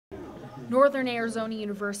Northern Arizona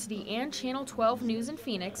University and Channel 12 News in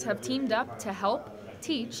Phoenix have teamed up to help,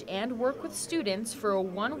 teach, and work with students for a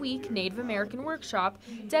one-week Native American workshop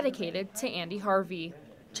dedicated to Andy Harvey.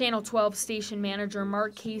 Channel 12 station manager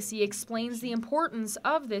Mark Casey explains the importance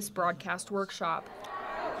of this broadcast workshop.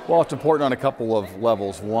 Well, it's important on a couple of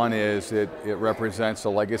levels. One is it represents the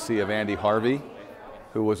legacy of Andy Harvey,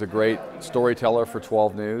 who was a great storyteller for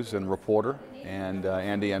 12 News and reporter. And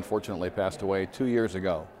Andy unfortunately passed away 2 years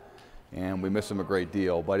ago, and we miss him a great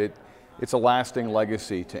deal. But it's a lasting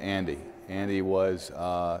legacy to Andy. Andy was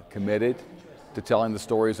committed to telling the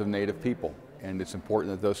stories of Native people, and it's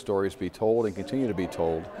important that those stories be told and continue to be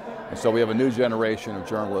told. And so we have a new generation of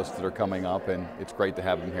journalists that are coming up, and it's great to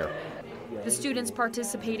have them here. The students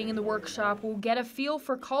participating in the workshop will get a feel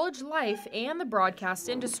for college life and the broadcast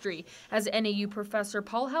industry, as NAU professor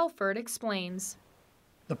Paul Helford explains.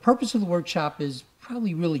 The purpose of the workshop is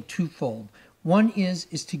probably really twofold. One is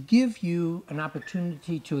to give you an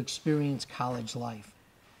opportunity to experience college life.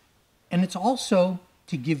 And it's also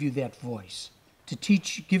to give you that voice, to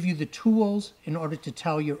give you the tools in order to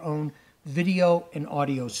tell your own video and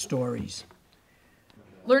audio stories.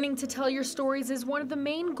 Learning to tell your stories is one of the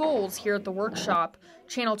main goals here at the workshop.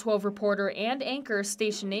 Channel 12 reporter and anchor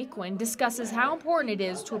Station Naquin discusses how important it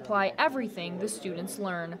is to apply everything the students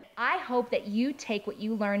learn. I hope that you take what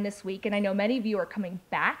you learned this week, and I know many of you are coming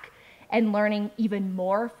back and learning even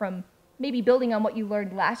more from maybe building on what you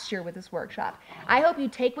learned last year with this workshop. I hope you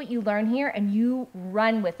take what you learn here and you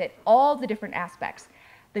run with it, all the different aspects.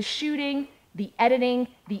 The shooting, the editing,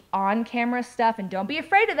 the on-camera stuff, and don't be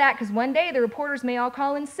afraid of that, because one day the reporters may all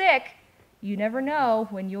call in sick. You never know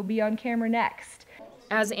when you'll be on camera next.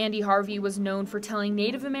 As Andy Harvey was known for telling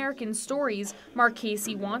Native American stories, Mark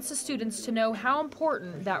Casey wants the students to know how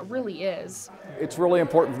important that really is. It's really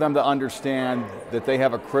important for them to understand that they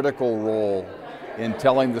have a critical role in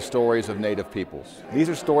telling the stories of Native peoples. These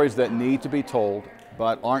are stories that need to be told,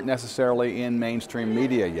 but aren't necessarily in mainstream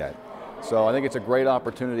media yet. So I think it's a great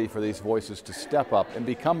opportunity for these voices to step up and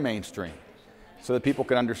become mainstream so that people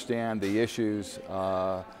can understand the issues,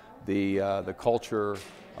 the culture,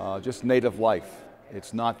 just Native life.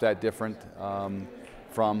 It's not that different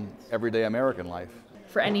from everyday American life.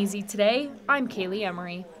 For NEZ Today, I'm Kaylee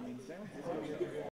Emery.